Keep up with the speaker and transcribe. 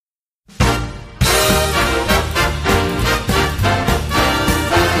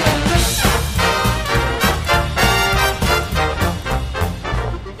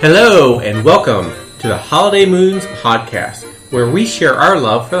Hello and welcome to the Holiday Moons podcast, where we share our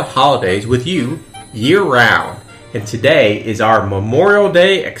love for the holidays with you year-round. And today is our Memorial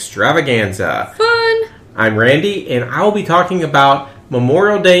Day extravaganza. Fun! I'm Randy, and I will be talking about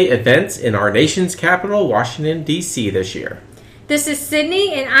Memorial Day events in our nation's capital, Washington, D.C. this year. This is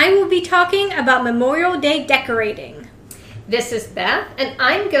Sydney, and I will be talking about Memorial Day decorating. This is Beth, and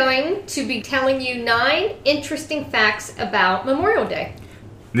I'm going to be telling you 9 interesting facts about Memorial Day.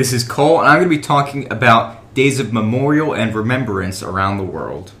 This is Cole, and I'm going to be talking about days of memorial and remembrance around the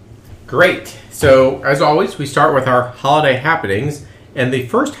world. Great. So, as always, we start with our holiday happenings. And the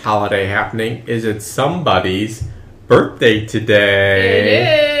first holiday happening is it's somebody's birthday today.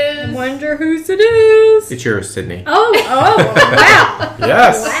 It I is. wonder whose it is. It's yours, Sydney. Oh, wow.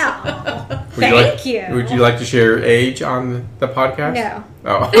 Yes. Wow. Would Thank you. you. Would you like to share your age on the podcast? No.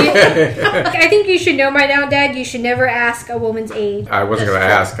 Oh. I think you should know by now, Dad, you should never ask a woman's age. I wasn't That's going to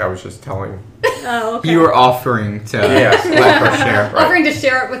true. ask. I was just telling. Oh, okay. You were offering to Yes. let her share. Right. Offering to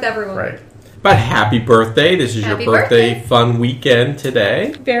share it with everyone. Right. But happy birthday. This is Happy your birthday birthday. fun weekend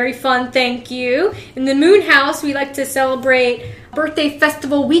today. Very fun, thank you. In the Moon House, we like to celebrate birthday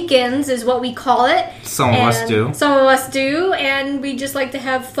festival weekends, is what we call it. Some of us And do. Some of us do, and we just like to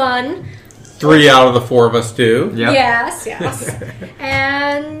have fun. 3 out of the 4 of us do. Yep. Yes.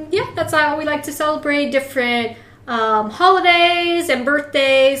 And yeah, that's how we like to celebrate different holidays and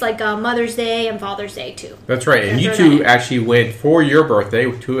birthdays, like Mother's Day and Father's Day too. That's right. And you That's two right. actually went for your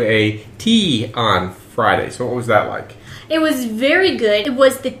birthday to a tea on Friday. So what was that like? It was very good. It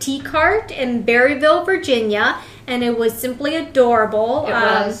was the Tea Cart in Berryville, Virginia, and it was simply adorable. It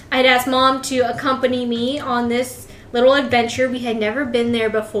was. I'd asked Mom to accompany me on this little adventure. We had never been there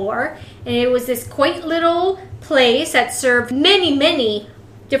before, and it was this quaint little place that served many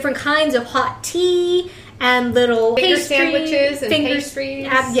different kinds of hot tea and little Finger pastry, sandwiches and fingers- pastries.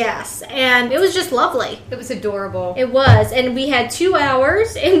 yes, and it was just lovely. It was adorable. It was, and we had 2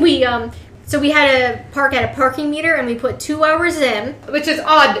 hours, and we so we had to park at a parking meter, and we put 2 hours in, Which is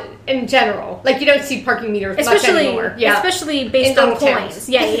odd in general. Like, you don't see parking meters much especially anymore. Yeah. especially based In on little coins. towns.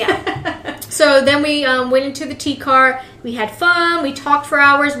 Yeah. So then we went into the tea car. We had fun. We talked for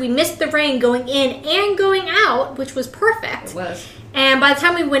hours. We missed the rain going in and going out, which was perfect. It was. And by the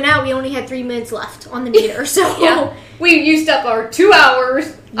time we went out, we only had 3 minutes left on the meter. So Yeah. We used up our 2 hours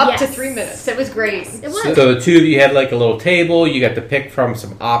up to Yes. 3 minutes. It was great. it was. So the two of you had like a little table. You got to pick from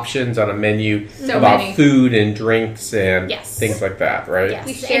some options on a menu So about many. food and drinks and Yes. things like that, right? Yes.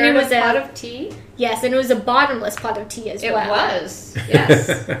 We And shared it was a a- pot of tea. Yes, and it was a bottomless pot of tea as It well. was. Yes.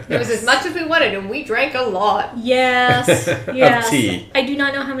 It was as much as we wanted, and we drank a lot. Yes. Of Yes. tea. I do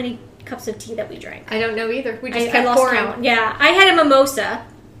not know how many cups of tea that we drank. I don't know either. We just I kept lost pouring. count. Yeah, I had a mimosa.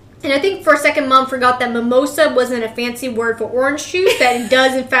 And I think for a second, Mom forgot that mimosa wasn't a fancy word for orange juice, that it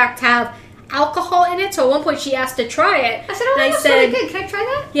does, in fact, have alcohol in it. So at one point, she asked to try it. I said, oh, and that's really good. Can I try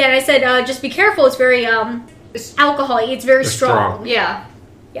that? Yeah, and I said, just be careful. It's very alcohol-y. It's very It's strong. strong. Yeah.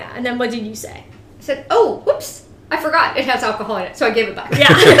 Yeah, and then what did you say? I said, oh, whoops. I forgot it has alcohol in it, so I gave it back.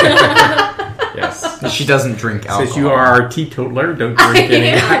 Yeah. Yes. She doesn't drink alcohol. Since you are a teetotaler, don't drink any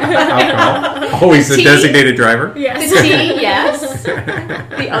alcohol. Always a Tea. designated driver. Yes. The tea, yes.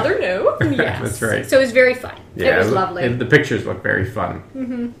 The other, no. Yes. That's right. So it was very fun. Yeah, was lovely. The pictures look very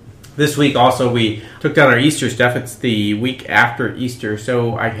fun. This week also we took down our Easter stuff. It's the week after Easter,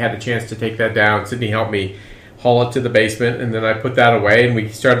 so I had a chance to take that down. Sydney helped me haul it to the basement, and then I put that away, and we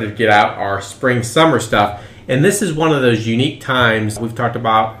started to get out our spring-summer stuff. And this is one of those unique times we've talked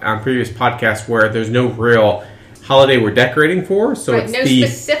about on previous podcasts where there's no real holiday we're decorating for. So Right, it's no the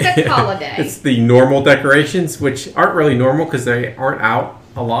specific holiday. It's the normal decorations, which aren't really normal because they aren't out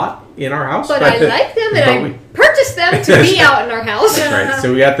a lot in our house. But I like them, but and I purchased them to be out in our house. Right,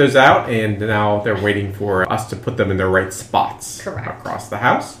 so we got those out, and now they're waiting for us to put them in their right spots Correct. across the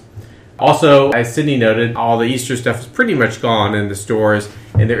house. Also, as Sydney noted, all the Easter stuff is pretty much gone in the stores,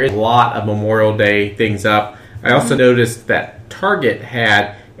 and there is a lot of Memorial Day things up. I also noticed that Target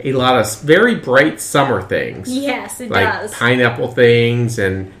had a lot of very bright summer things. Yes, it like does. pineapple things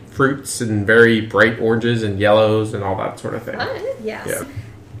and fruits and very bright oranges and yellows and all that sort of thing. Fun. Yes. Yeah.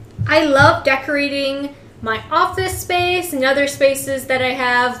 I love decorating my office space and other spaces that I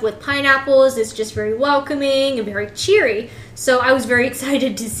have with pineapples. It's just very welcoming and very cheery. So I was very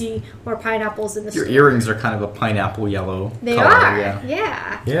excited to see more pineapples in the Your store. earrings are kind of a pineapple yellow They color. are. Yeah.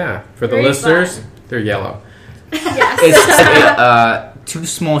 Yeah. Yeah, for the Very listeners, fun. they're yellow. Yes. It's 2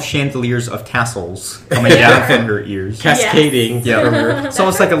 small chandeliers of tassels coming down from her ears. Cascading. Yeah, from her- it's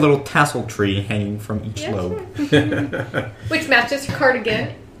almost like a little tassel tree hanging from each Yes. lobe. Which matches her cardigan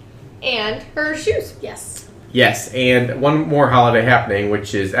and her shoes. Yes. Yes, and one more holiday happening,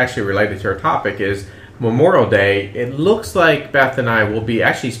 which is actually related to our topic, is Memorial Day. It looks like Beth and I will be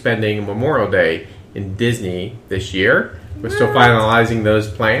actually spending Memorial Day in Disney this year. We're still finalizing those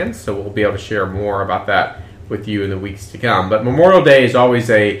plans, so we'll be able to share more about that with you in the weeks to come. But Memorial Day is always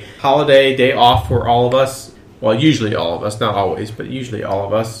a holiday day off for all of us. Well, usually all of us, not always, but usually all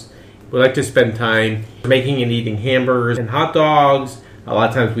of us. We like to spend time making and eating hamburgers and hot dogs. A lot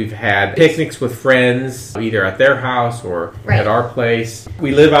of times we've had picnics with friends, either at their house or at our place.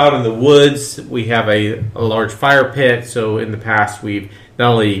 We live out in the woods. We have a large fire pit, so in the past we've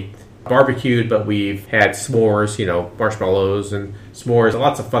not only barbecued, but we've had s'mores, marshmallows and s'mores,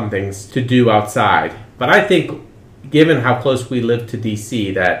 lots of fun things to do outside. But I think, given how close we live to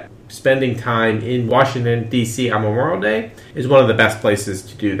D.C., that spending time in Washington, D.C. on Memorial Day is one of the best places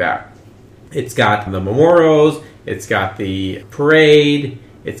to do that. It's got the memorials, it's got the parade,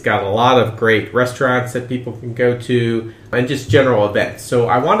 it's got a lot of great restaurants that people can go to, and just general events. So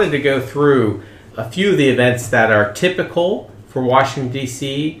I wanted to go through a few of the events that are typical for Washington,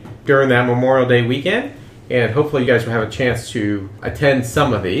 D.C. during that Memorial Day weekend, and hopefully you guys will have a chance to attend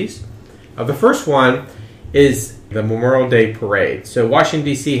some of these. The first one is the Memorial Day Parade. So Washington,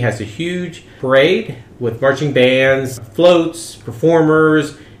 D.C. has a huge parade with marching bands, floats,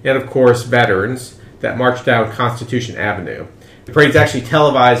 performers, and of course veterans that march down Constitution Avenue. The parade's actually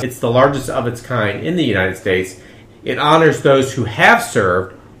televised. It's the largest of its kind in the United States. It honors those who have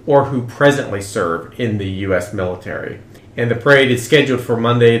served or who presently serve in the U.S. military. And the parade is scheduled for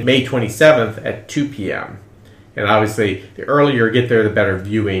Monday, May 27th at 2 p.m. And obviously, the earlier you get there, the better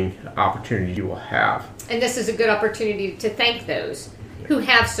viewing opportunity you will have. And this is a good opportunity to thank those who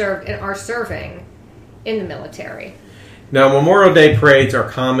have served and are serving in the military. Now, Memorial Day parades are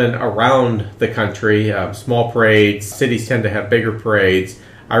common around the country. Small parades, cities tend to have bigger parades.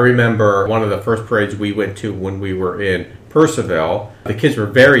 I remember one of the first parades we went to when we were in Purcellville. The kids were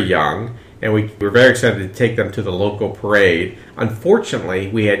very young, and we were very excited to take them to the local parade. Unfortunately,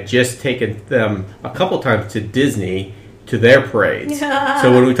 we had just taken them a couple times to Disney to their parades.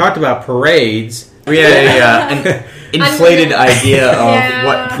 So when we talked about parades, we had an inflated idea of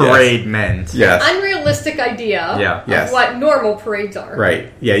what parade meant. Yes. Unrealistic idea of what normal parades are.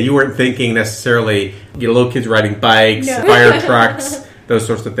 Right. Yeah, you weren't thinking necessarily little kids riding bikes, fire trucks, those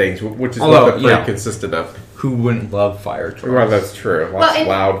sorts of things, which is what the parade consisted of. Who wouldn't love fire trucks? Well, that's true. Lots of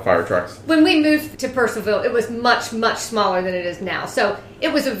loud fire trucks. When we moved to Purcellville, it was much, much smaller than it is now. So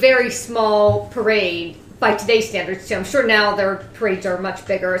it was a very small parade by today's standards, too. I'm sure now their parades are much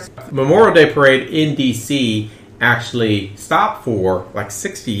bigger. Memorial Day Parade in D.C. actually stopped for like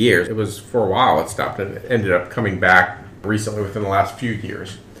 60 years. It was for a while it stopped and it ended up coming back recently within the last few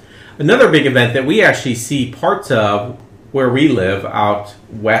years. Another big event that we actually see parts of where we live out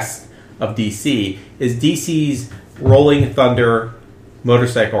west of D.C. is D.C.'s Rolling Thunder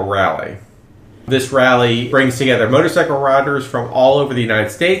Motorcycle Rally. This rally brings together motorcycle riders from all over the United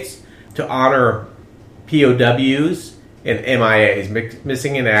States to honor POWs and MIAs,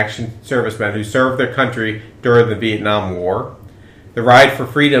 missing in action servicemen who served their country during the Vietnam War. The Ride for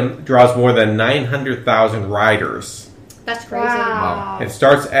Freedom draws more than 900,000 riders. That's crazy. Wow. It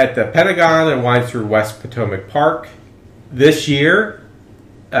starts at the Pentagon and winds through West Potomac Park. This year,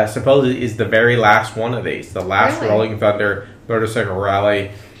 supposedly, is the very last one of these. The last Rolling Thunder Motorcycle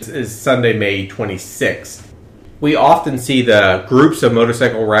Rally is Sunday, May 26th. We often see the groups of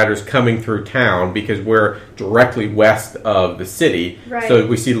motorcycle riders coming through town because we're directly west of the city. Right. So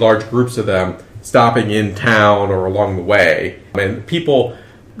we see large groups of them stopping in town or along the way. And people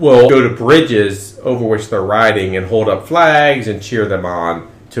will go to bridges over which they're riding and hold up flags and cheer them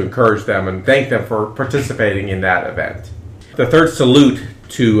on to encourage them and thank them for participating in that event. The third salute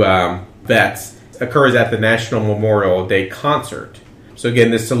to vets occurs at the National Memorial Day concert. So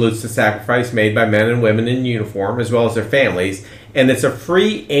again, this salutes the sacrifice made by men and women in uniform, as well as their families, and it's a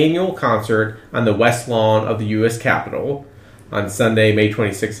free annual concert on the West Lawn of the U.S. Capitol on Sunday, May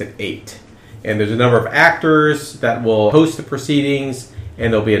 26th at 8. And there's a number of actors that will host the proceedings,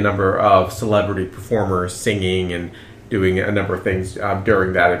 and there'll be a number of celebrity performers singing and doing a number of things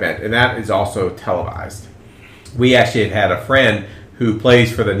during that event, and that is also televised. We actually had a friend who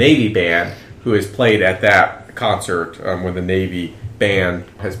plays for the Navy band who has played at that concert when the Navy band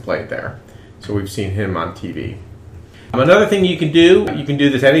has played there. So we've seen him on TV. Another thing you can do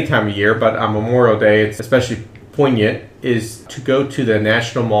this any time of year, but on Memorial Day it's especially poignant, is to go to the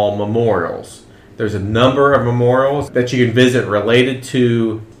National Mall memorials. There's a number of memorials that you can visit related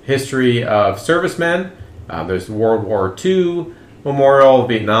to history of servicemen. There's the World War II Memorial,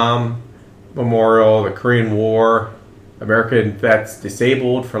 Vietnam Memorial, the Korean War American Vets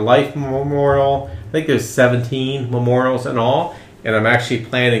Disabled for Life Memorial. I think there's 17 memorials in all, and I'm actually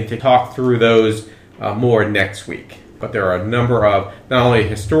planning to talk through those more next week. But there are a number of not only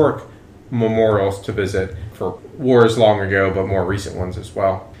historic memorials to visit for wars long ago, but more recent ones as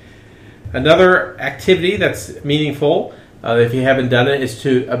well. Another activity that's meaningful, if you haven't done it, is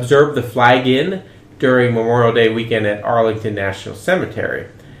to observe the flag-in during Memorial Day weekend at Arlington National Cemetery.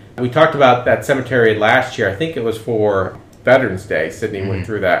 We talked about that cemetery last year. I think it was for Veterans Day. Sydney went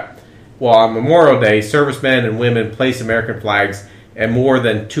through that. Well, on Memorial Day, servicemen and women place American flags at more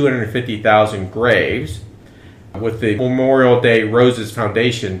than 250,000 graves, with the Memorial Day Roses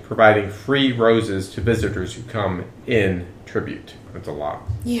Foundation providing free roses to visitors who come in tribute. That's a lot.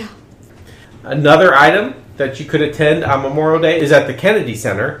 Yeah. Another item that you could attend on Memorial Day is at the Kennedy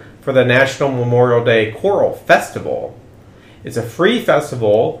Center for the National Memorial Day Choral Festival. It's a free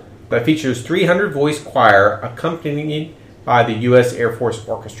festival that features 300-voice choir accompanied by the U.S. Air Force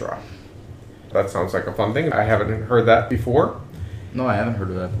Orchestra. That sounds like a fun thing. I haven't heard that before. No, I haven't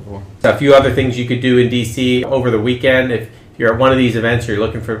heard of that before. A few other things you could do in D.C. over the weekend, if you're at one of these events or you're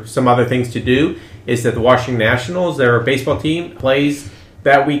looking for some other things to do, is that the Washington Nationals, their baseball team, plays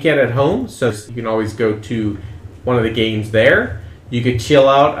that weekend at home. So you can always go to one of the games there. You could chill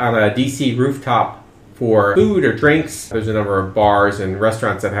out on a D.C. rooftop for food or drinks. There's a number of bars and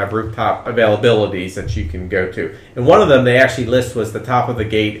restaurants that have rooftop availabilities that you can go to. And one of them they actually list was the top of the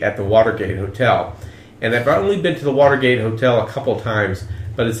gate at the Watergate Hotel. And I've only been to the Watergate Hotel a couple times,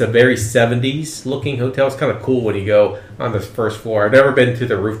 but it's a very 70s looking hotel. It's kind of cool when you go on the first floor. I've never been to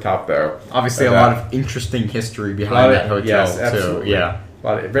the rooftop though. Obviously a lot of interesting history behind that hotel yes, too. Absolutely. Yeah. A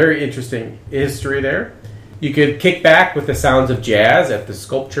lot of very interesting history there. You could kick back with the sounds of jazz at the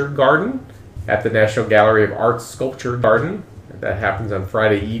Sculpture Garden at the National Gallery of Art's Sculpture Garden. That happens on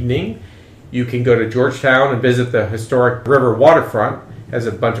Friday evening. You can go to Georgetown and visit the historic river waterfront. It has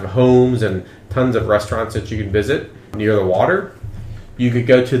a bunch of homes and tons of restaurants that you can visit near the water. You could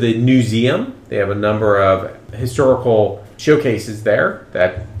go to the museum. They have a number of historical showcases there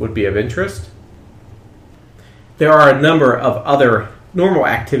that would be of interest. There are a number of other normal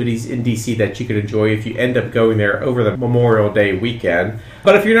activities in DC that you could enjoy if you end up going there over the Memorial Day weekend.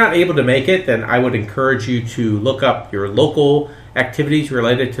 But if you're not able to make it, then I would encourage you to look up your local activities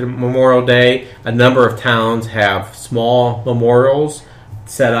related to Memorial Day. A number of towns have small memorials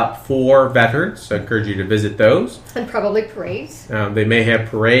set up for veterans, so I encourage you to visit those. And probably parades. They may have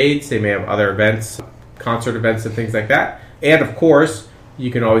parades, they may have other events, concert events and things like that. And of course,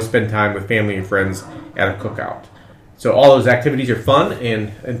 you can always spend time with family and friends at a cookout. So all those activities are fun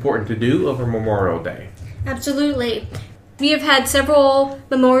and important to do over Memorial Day. Absolutely. We have had several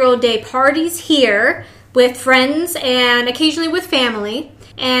Memorial Day parties here with friends and occasionally with family.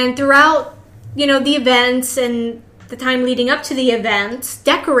 And throughout, the events and the time leading up to the events,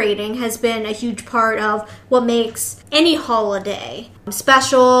 decorating has been a huge part of what makes any holiday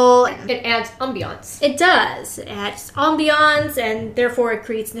special. It adds ambiance. It does. It adds ambiance, and therefore it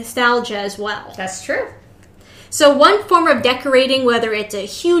creates nostalgia as well. That's true. So one form of decorating, whether it's a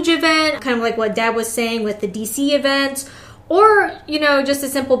huge event, kind of like what Dad was saying with the DC events, or, just a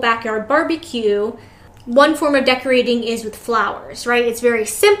simple backyard barbecue, one form of decorating is with flowers, right? It's very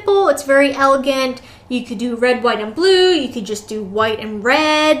simple. It's very elegant. You could do red, white, and blue. You could just do white and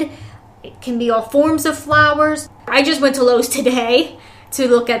red. It can be all forms of flowers. I just went to Lowe's today to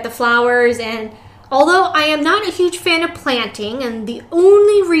look at the flowers, and although I am not a huge fan of planting, and the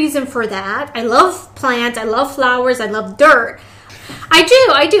only reason for that, I love plants, I love flowers, I love dirt. I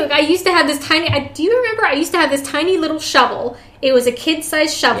do. I used to have this do you remember I used to have this tiny little shovel? It was a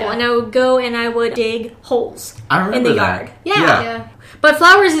kid-sized shovel, and I would go and I would dig holes in the yard. Yeah. But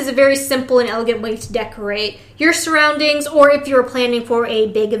flowers is a very simple and elegant way to decorate your surroundings, or if you're planning for a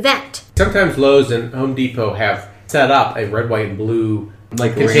big event. Sometimes Lowe's and Home Depot have set up a red, white, and blue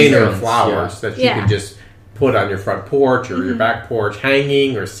container of flowers that you can just put on your front porch or your back porch,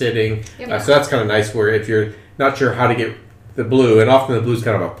 hanging or sitting. So that's kind of nice where if you're not sure how to get the blue, and often the blue is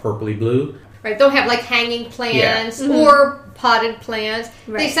kind of a purpley blue. Right, they'll have hanging plants or potted plants.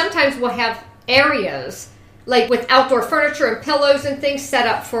 Right. They sometimes will have areas with outdoor furniture and pillows and things set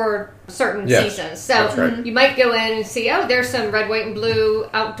up for certain seasons. So you might go in and see, there's some red, white, and blue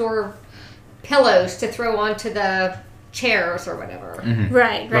outdoor pillows to throw onto the chairs or whatever.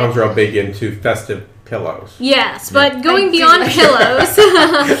 Right. Mom's real big into festive pillows. Yes, but going beyond pillows,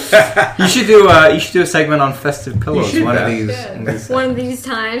 you should do a segment on festive pillows one of these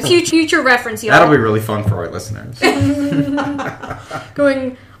times. Future reference, y'all. That'll be really fun for our listeners.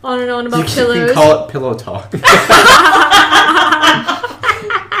 Going on and on about pillows. You can call it Pillow Talk. That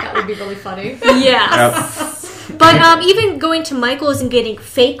would be really funny. Yes. But even going to Michael's and getting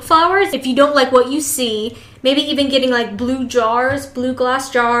fake flowers, if you don't like what you see, maybe even getting like blue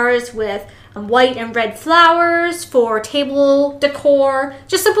glass jars with white and red flowers for table decor.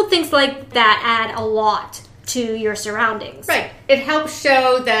 Just simple things like that add a lot to your surroundings. Right. It helps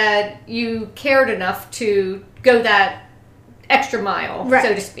show that you cared enough to go that extra mile,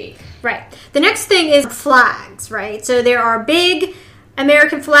 so to speak. Right. The next thing is flags, right? So there are big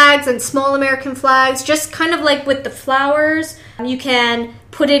American flags and small American flags, just kind of like with the flowers. You can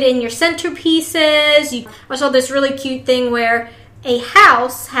put it in your centerpieces. I saw this really cute thing where a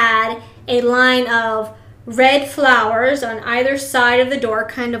house had a line of red flowers on either side of the door,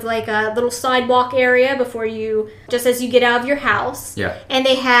 kind of like a little sidewalk area just as you get out of your house. Yeah. And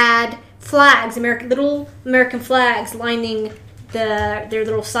they had flags, little American flags lining their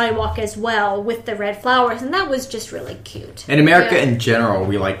little sidewalk as well with the red flowers, and that was just really cute. In America in general,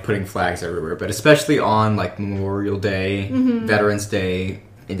 we like putting flags everywhere, but especially on like Memorial Day, Veterans Day,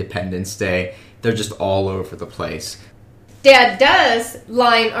 Independence Day, they're just all over the place. Dad does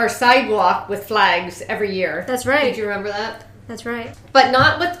line our sidewalk with flags every year. That's right. Did you remember that? That's right. But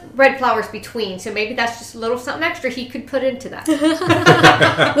not with red flowers between, so maybe that's just a little something extra he could put into that.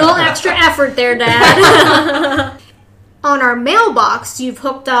 A little extra effort there, Dad. On our mailbox, you've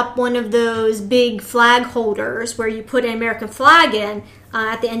hooked up one of those big flag holders where you put an American flag in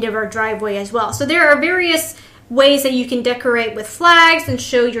at the end of our driveway as well. So there are various ways that you can decorate with flags and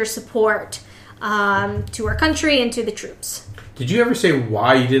show your support to our country and to the troops. Did you ever say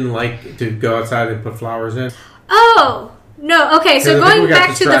why you didn't like to go outside and put flowers in? Oh, no. Okay, so going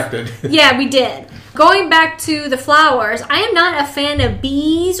back to the... Yeah, we did. Going back to the flowers, I am not a fan of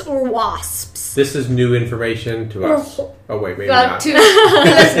bees or wasps. This is new information to us. Oh, wait, maybe not. To the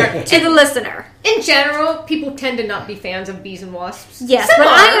listener. To the listener. In general, people tend to not be fans of bees and wasps. Yes, Some but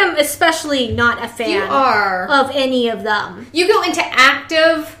are. I am especially not a fan of any of them. You go into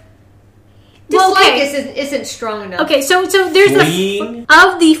active... Dislike isn't strong enough. Okay, so there's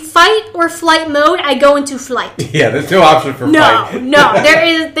the fight or flight mode. I go into flight. Yeah, there's no option for fight. No,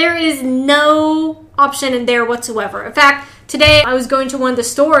 there is no option in there whatsoever. In fact, today I was going to one of the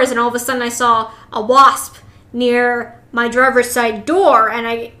stores and all of a sudden I saw a wasp near my driver's side door, and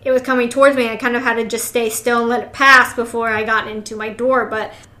it was coming towards me. I kind of had to just stay still and let it pass before I got into my door.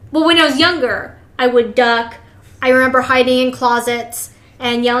 But when I was younger, I would duck. I remember hiding in closets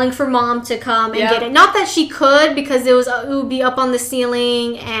and yelling for Mom to come and get it. Not that she could, because it would be up on the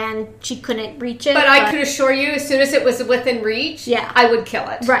ceiling and she couldn't reach it. But I could assure you, as soon as it was within reach, I would kill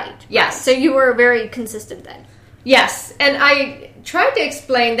it. Right. Yes. So you were very consistent then. Yes. And I tried to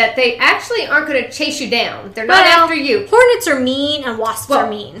explain that they actually aren't going to chase you down. They're not after you. Hornets are mean and wasps are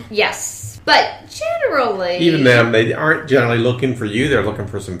mean. Yes. But generally... Even them, they aren't generally looking for you. They're looking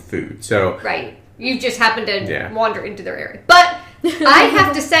for some food. So right. You just happen to wander into their area. But... I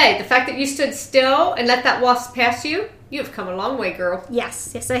have to say, the fact that you stood still and let that wasp pass you, you have come a long way, girl.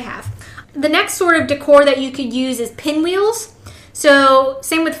 Yes, I have. The next sort of decor that you could use is pinwheels. So,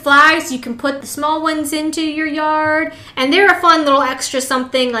 same with flags, you can put the small ones into your yard, and they're a fun little extra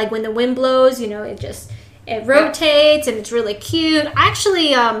something, like when the wind blows, it rotates, and it's really cute.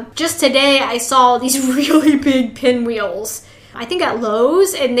 Actually, just today, I saw these really big pinwheels. I think at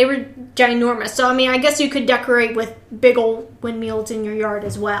Lowe's, and they were ginormous. So, I guess you could decorate with big old windmills in your yard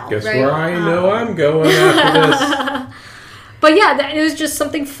as well. Guess where I know I'm going after this. But yeah, it was just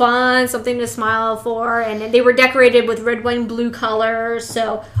something fun, something to smile for. And they were decorated with red, white, and blue colors.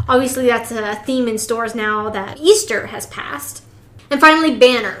 So, obviously, that's a theme in stores now that Easter has passed. And finally,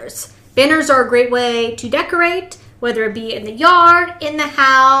 banners. Banners are a great way to decorate, whether it be in the yard, in the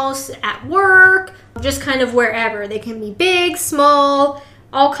house, at work, just kind of wherever. They can be big, small,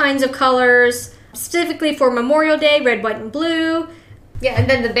 all kinds of colors. Specifically for Memorial Day, red, white, and blue. Yeah, and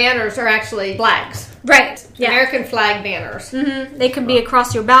then the banners are actually flags. Right. Yeah. American flag banners. Mm-hmm. They could be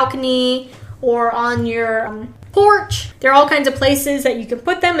across your balcony or on your porch. There are all kinds of places that you can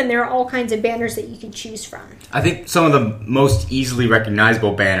put them, and there are all kinds of banners that you can choose from. I think some of the most easily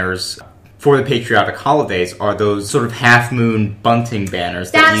recognizable banners for the patriotic holidays are those sort of half-moon bunting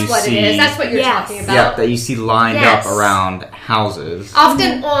banners that you see. That's what it is. That's what you're talking about. Yeah, that you see lined up around houses.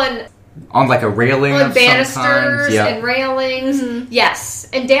 Often on like a railing on of banisters some kind. And railings. Mm-hmm. Yes.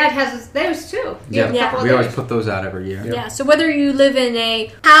 And Dad has those too. Yeah. We always put those out every year. Yeah, so whether you live in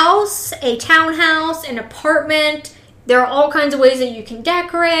a house, a townhouse, an apartment, there are all kinds of ways that you can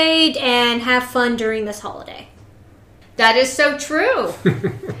decorate and have fun during this holiday. That is so true.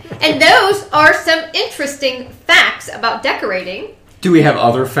 And those are some interesting facts about decorating. Do we have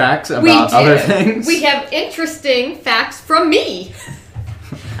other facts about other things? We have interesting facts from me.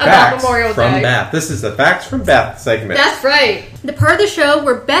 about Memorial from Day. Beth. This is the Facts from Beth segment. That's right. The part of the show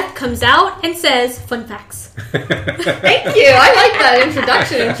where Beth comes out and says fun facts. Thank you. I like that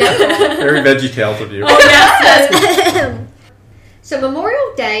introduction in general. Very VeggieTales of you. Oh, yes. So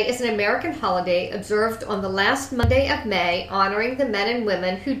Memorial Day is an American holiday observed on the last Monday of May, honoring the men and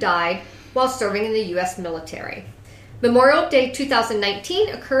women who died while serving in the U.S. military. Memorial Day 2019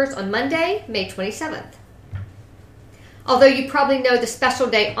 occurs on Monday, May 27th. Although you probably know the special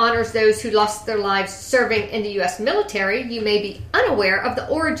day honors those who lost their lives serving in the U.S. military, you may be unaware of the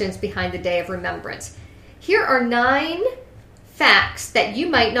origins behind the Day of Remembrance. Here are 9 facts that you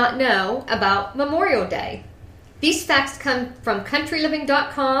might not know about Memorial Day. These facts come from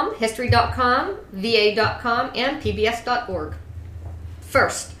countryliving.com, history.com, va.com, and pbs.org.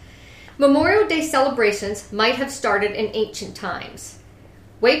 First, Memorial Day celebrations might have started in ancient times.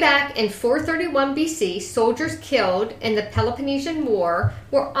 Way back in 431 BC, soldiers killed in the Peloponnesian War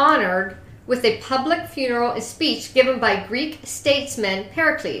were honored with a public funeral and speech given by Greek statesman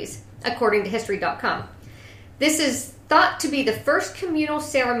Pericles, according to history.com. This is thought to be the first communal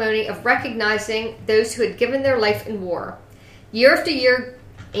ceremony of recognizing those who had given their life in war. Year after year,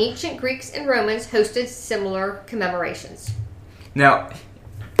 ancient Greeks and Romans hosted similar commemorations. Now,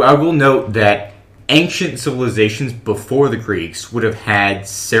 I will note that ancient civilizations before the Greeks would have had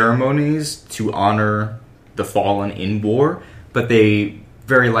ceremonies to honor the fallen in war, but they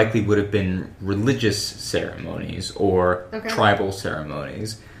very likely would have been religious ceremonies or tribal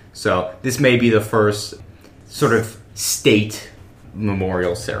ceremonies. So this may be the first sort of state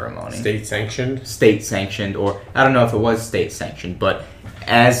memorial ceremony. State-sanctioned, or I don't know if it was state-sanctioned, but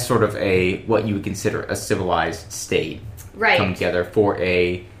as sort of what you would consider a civilized state come together for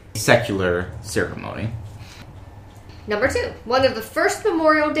a secular ceremony. Number 2. One of the first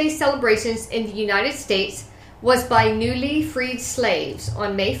Memorial Day celebrations in the United States was by newly freed slaves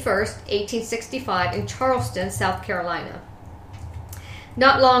on May 1st, 1865 in Charleston, South Carolina.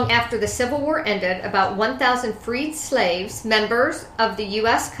 Not long after the Civil War ended, about 1,000 freed slaves, members of the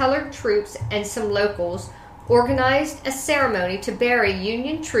U.S. colored troops, and some locals organized a ceremony to bury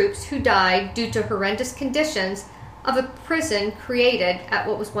Union troops who died due to horrendous conditions of a prison created at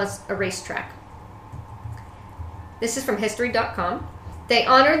what was once a racetrack. This is from history.com. They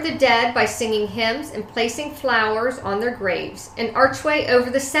honored the dead by singing hymns and placing flowers on their graves. An archway over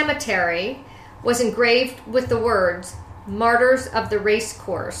the cemetery was engraved with the words, Martyrs of the Race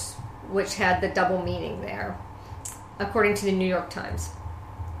Course, which had the double meaning there, according to the New York Times.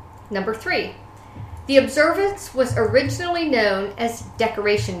 Number 3. The observance was originally known as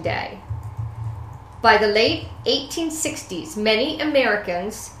Decoration Day. By the late 1860s, many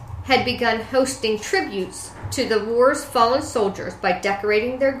Americans had begun hosting tributes to the war's fallen soldiers by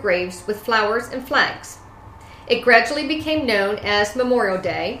decorating their graves with flowers and flags. It gradually became known as Memorial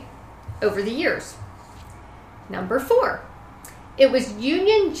Day over the years. Number 4. It was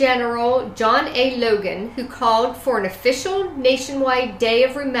Union General John A. Logan who called for an official nationwide Day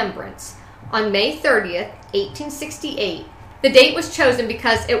of Remembrance on May 30th, 1868. The date was chosen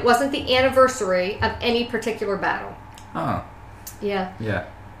because it wasn't the anniversary of any particular battle. Oh. Yeah. Yeah.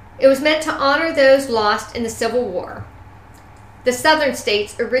 It was meant to honor those lost in the Civil War. The southern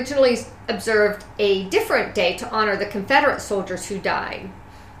states originally observed a different day to honor the Confederate soldiers who died.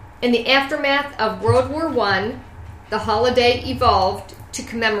 In the aftermath of World War I, the holiday evolved to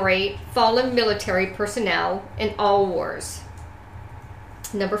commemorate fallen military personnel in all wars.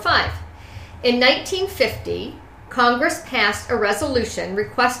 Number 5. In 1950, Congress passed a resolution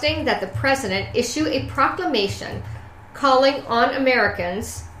requesting that the President issue a proclamation calling on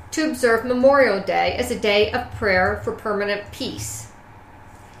Americans to observe Memorial Day as a day of prayer for permanent peace.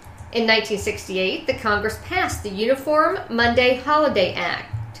 In 1968, the Congress passed the Uniform Monday Holiday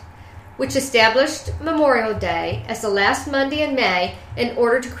Act, which established Memorial Day as the last Monday in May in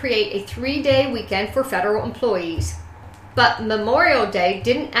order to create a 3-day weekend for federal employees. But Memorial Day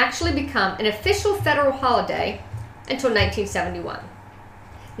didn't actually become an official federal holiday until 1971.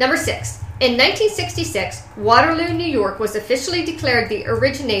 Number 6. In 1966, Waterloo, New York was officially declared the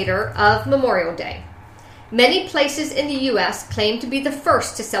originator of Memorial Day. Many places in the U.S. claim to be the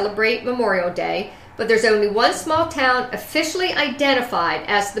first to celebrate Memorial Day, but there's only one small town officially identified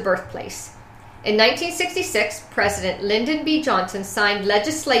as the birthplace. In 1966, President Lyndon B. Johnson signed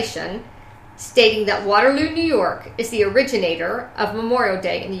legislation stating that Waterloo, New York is the originator of Memorial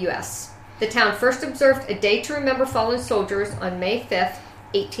Day in the U.S. The town first observed a day to remember fallen soldiers on May 5th,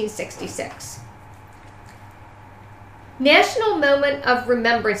 1866. National Moment of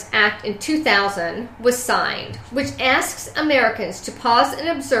Remembrance Act in 2000 was signed, which asks Americans to pause and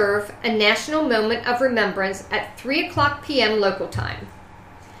observe a national moment of remembrance at 3 o'clock p.m. local time.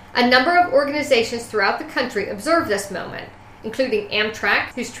 A number of organizations throughout the country observe this moment, including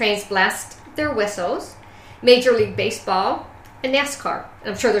Amtrak, whose trains blast their whistles, Major League Baseball, and NASCAR.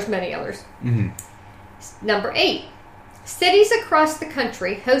 And I'm sure there's many others. Mm-hmm. Number 8. Cities across the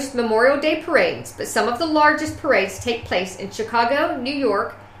country host Memorial Day parades, but some of the largest parades take place in Chicago, New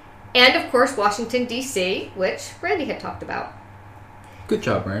York, and, of course, Washington, D.C., which Randy had talked about. Good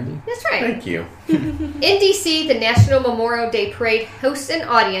job, Randy. That's right. Thank you. In D.C., the National Memorial Day Parade hosts an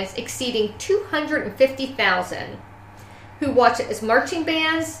audience exceeding 250,000 who watch it as marching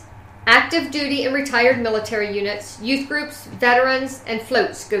bands, active duty and retired military units, youth groups, veterans, and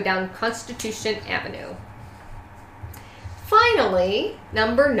floats go down Constitution Avenue. Finally,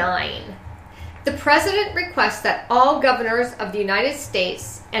 number 9. The President requests that all governors of the United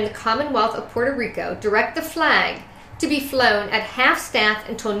States and the Commonwealth of Puerto Rico direct the flag to be flown at half-staff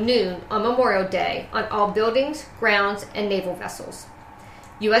until noon on Memorial Day on all buildings, grounds, and naval vessels.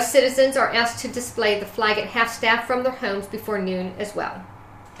 U.S. citizens are asked to display the flag at half-staff from their homes before noon as well.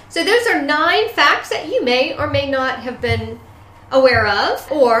 So those are 9 facts that you may or may not have been aware of,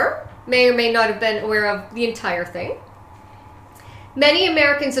 or may not have been aware of the entire thing. Many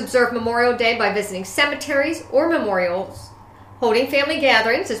Americans observe Memorial Day by visiting cemeteries or memorials, holding family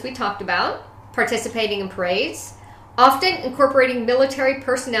gatherings, as we talked about, participating in parades, often incorporating military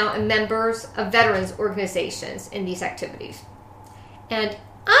personnel and members of veterans organizations in these activities. And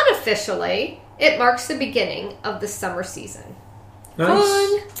unofficially, it marks the beginning of the summer season. Nice.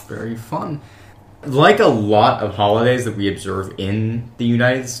 Fun! Very fun. Like a lot of holidays that we observe in the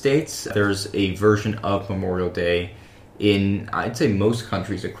United States, there's a version of Memorial Day in, I'd say, most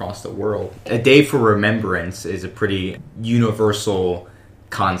countries across the world. A day for remembrance is a pretty universal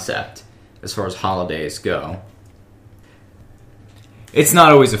concept as far as holidays go. It's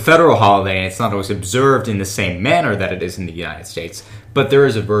not always a federal holiday, and it's not always observed in the same manner that it is in the United States, but there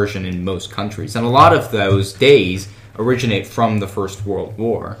is a version in most countries. And a lot of those days originate from the First World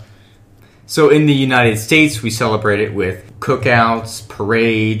War. So in the United States, we celebrate it with cookouts,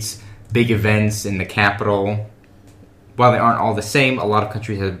 parades, big events in the Capitol. While they aren't all the same, a lot of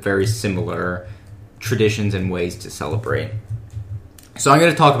countries have very similar traditions and ways to celebrate. So I'm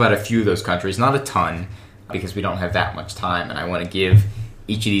going to talk about a few of those countries, not a ton, because we don't have that much time, and I want to give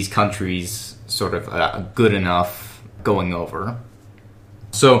each of these countries sort of a good enough going over.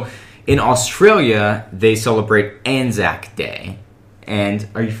 So in Australia, they celebrate Anzac Day. And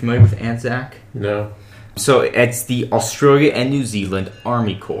are you familiar with Anzac? No. So it's the Australia and New Zealand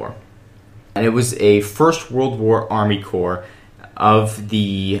Army Corps. And it was a First World War Army Corps of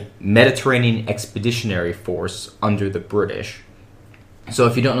the Mediterranean Expeditionary Force under the British. So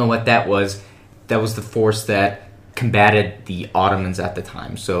if you don't know what that was the force that combated the Ottomans at the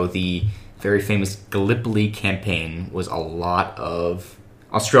time. So the very famous Gallipoli campaign was a lot of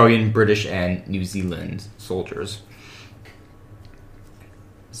Australian, British, and New Zealand soldiers.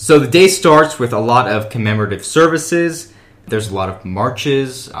 So the day starts with a lot of commemorative services. There's a lot of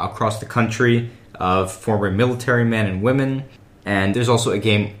marches across the country of former military men and women. And there's also a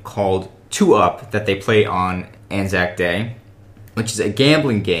game called 2-Up that they play on Anzac Day, which is a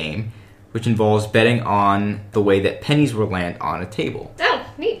gambling game which involves betting on the way that pennies will land on a table.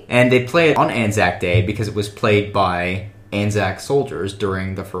 Oh, neat. And they play it on Anzac Day because it was played by Anzac soldiers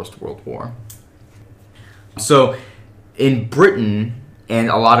during the First World War. So in Britain and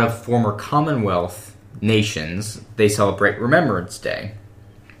a lot of former Commonwealth nations, they celebrate Remembrance Day,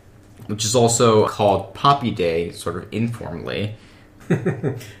 which is also called Poppy Day, sort of informally.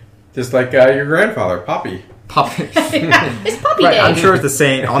 Just like your grandfather, Poppy. Poppy. It's Poppy Right, Day. I'm sure it's the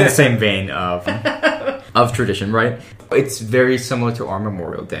same, on the same vein of tradition, right? It's very similar to our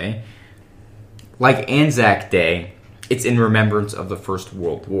Memorial Day. Like Anzac Day, it's in remembrance of the First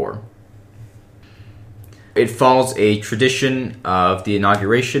World War. It follows a tradition of the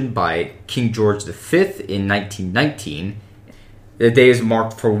inauguration by King George V in 1919. The day is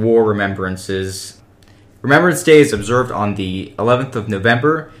marked for war remembrances. Remembrance Day is observed on the 11th of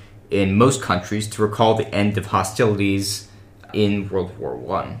November in most countries to recall the end of hostilities in World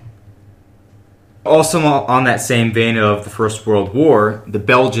War I. Also on that same vein of the First World War, the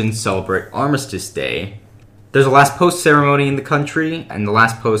Belgians celebrate Armistice Day. There's a last post ceremony in the country, and the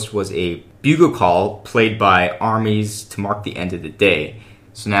last post was a bugle call played by armies to mark the end of the day.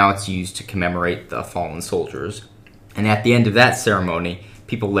 So now it's used to commemorate the fallen soldiers. And at the end of that ceremony,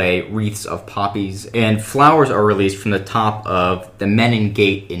 people lay wreaths of poppies, and flowers are released from the top of the Menin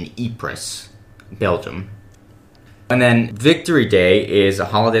Gate in Ypres, Belgium. And then Victory Day is a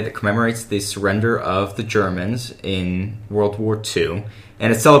holiday that commemorates the surrender of the Germans in World War II,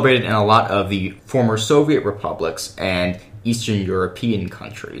 and it's celebrated in a lot of the former Soviet republics and Eastern European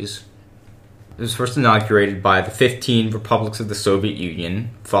countries. It was first inaugurated by the 15 republics of the Soviet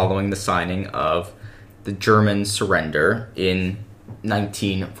Union following the signing of the German surrender in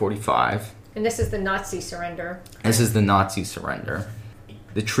 1945. And this is the Nazi surrender. This is the Nazi surrender.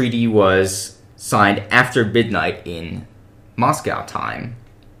 The treaty was signed after midnight in Moscow time.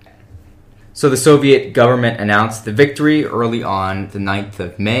 So the Soviet government announced the victory early on the 9th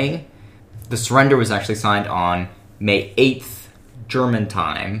of May. The surrender was actually signed on May 8th German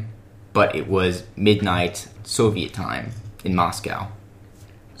time, but it was midnight Soviet time in Moscow.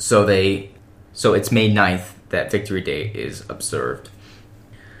 So it's May 9th that Victory Day is observed.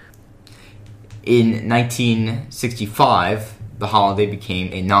 In 1965, the holiday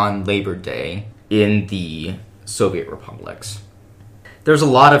became a non-Labor Day in the Soviet republics. There's a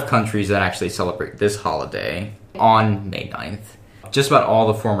lot of countries that actually celebrate this holiday on May 9th. Just about all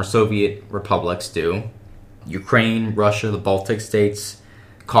the former Soviet republics do. Ukraine, Russia, the Baltic states,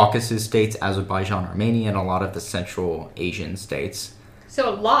 Caucasus states, Azerbaijan, Armenia, and a lot of the Central Asian states. So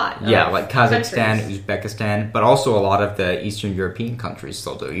a lot. Yeah, like Kazakhstan, countries. Uzbekistan, but also a lot of the Eastern European countries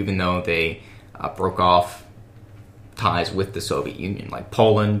still do, even though they broke off ties with the Soviet Union, like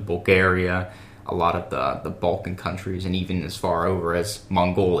Poland, Bulgaria, a lot of the Balkan countries, and even as far over as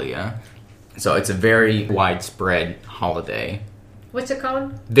Mongolia. So it's a very widespread holiday. What's it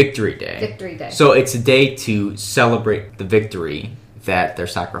called? Victory Day. Victory Day. So it's a day to celebrate the victory that their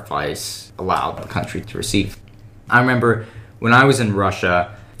sacrifice allowed the country to receive. I remember when I was in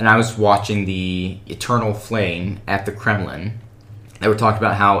Russia and I was watching the Eternal Flame at the Kremlin, they were talking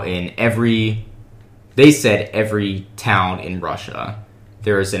about how every town in Russia,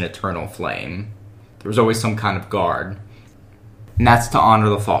 there is an eternal flame. There was always some kind of guard. And that's to honor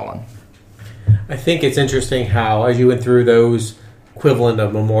the fallen. I think it's interesting how, as you went through those equivalent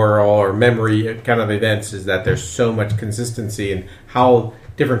of memorial or memory kind of events, is that there's so much consistency in how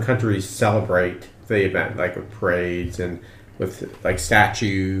different countries celebrate the event, like with parades and with like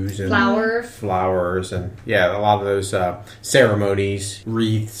statues and flowers and a lot of those ceremonies,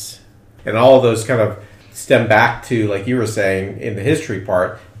 wreaths, and all of those kind of stem back to, like you were saying in the history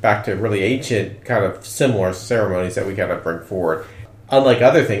part, back to really ancient kind of similar ceremonies that we kind of bring forward. Unlike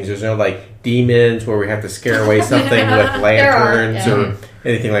other things, there's no like demons where we have to scare away something with lanterns or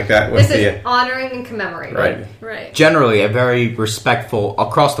anything like that. This is honoring and commemorating. Right. Generally, a very respectful,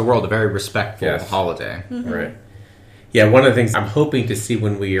 across the world, a very respectful holiday. Mm-hmm. Right. Yeah, one of the things I'm hoping to see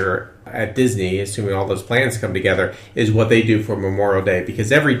when we are at Disney, assuming all those plans come together, is what they do for Memorial Day.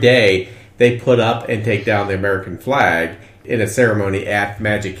 Because every day they put up and take down the American flag in a ceremony at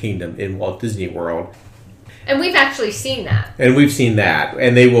Magic Kingdom in Walt Disney World. And we've actually seen that. And we've seen that.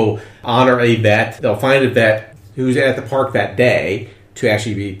 And they will honor a vet. They'll find a vet who's at the park that day to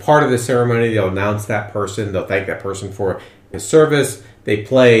actually be part of the ceremony. They'll announce that person. They'll thank that person for his service. They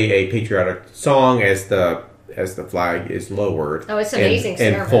play a patriotic song as the flag is lowered. Oh, it's an amazing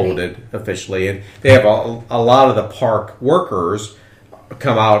ceremony. And folded officially. And they have a lot of the park workers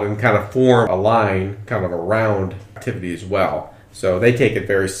come out and kind of form a line kind of around activity as well. So they take it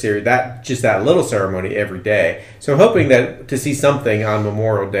very serious. That little ceremony every day. So I'm hoping that to see something on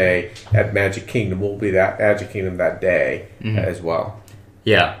Memorial Day at Magic Kingdom will be that Magic Kingdom that day as well.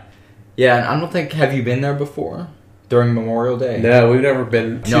 Yeah. Yeah, and I don't think, have you been there before during Memorial Day? No, we've never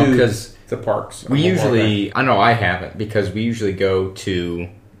been to the parks. We usually, I know I haven't, because we usually go to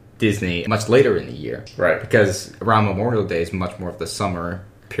Disney much later in the year. Right. Because around Memorial Day is much more of the summer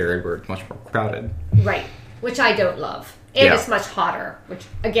period where it's much more crowded. Right. Which I don't love. And it's much hotter, which,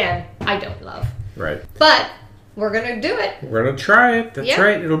 again, I don't love. Right. But we're going to do it. We're going to try it. That's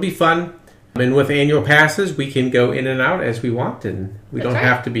right. It'll be fun. And with annual passes, we can go in and out as we want, and we don't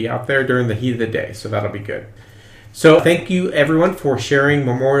have to be out there during the heat of the day, so that'll be good. So thank you, everyone, for sharing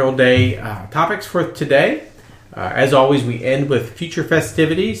Memorial Day topics for today. As always, we end with future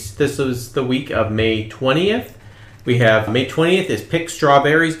festivities. This was the week of May 20th. We have May 20th is Pick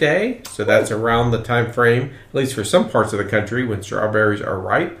Strawberries Day, so that's around the time frame, at least for some parts of the country, when strawberries are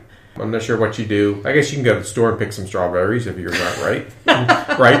ripe. I'm not sure what you do. I guess you can go to the store and pick some strawberries if you're not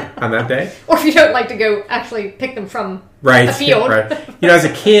right on that day. Or if you don't like to go actually pick them from a field. Right. As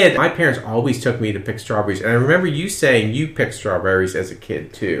a kid, my parents always took me to pick strawberries, and I remember you saying you picked strawberries as a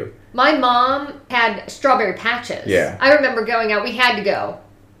kid too. My mom had strawberry patches. Yeah. I remember going out. We had to go.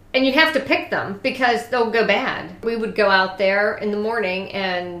 And you have to pick them because they'll go bad. We would go out there in the morning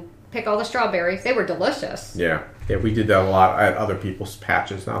and pick all the strawberries. They were delicious. Yeah, we did that a lot at other people's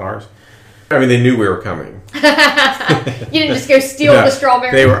patches, not ours. I mean, they knew we were coming. You didn't just go steal the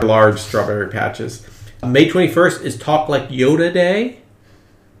strawberries? They were large strawberry patches. May 21st is Talk Like Yoda Day.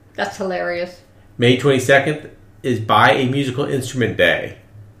 That's hilarious. May 22nd is Buy a Musical Instrument Day.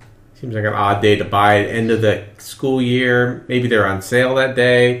 Seems like an odd day to buy at the end of the school year. Maybe they're on sale that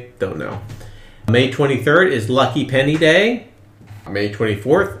day. Don't know. May 23rd is Lucky Penny Day. May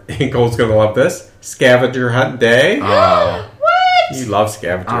 24th, and Cole's going to love this, Scavenger Hunt Day. Oh. What? You love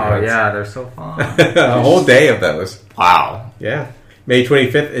scavenger hunts. Oh, yeah, they're so fun. A whole day of those. Wow. Yeah. May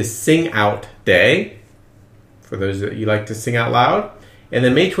 25th is Sing Out Day, for those that you like to sing out loud. And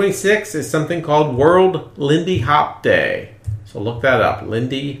then May 26th is something called World Lindy Hop Day. So look that up,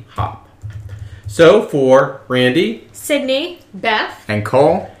 Lindy Hop. So for Randy, Sydney, Beth, And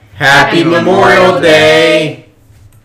Cole? Happy Memorial Day!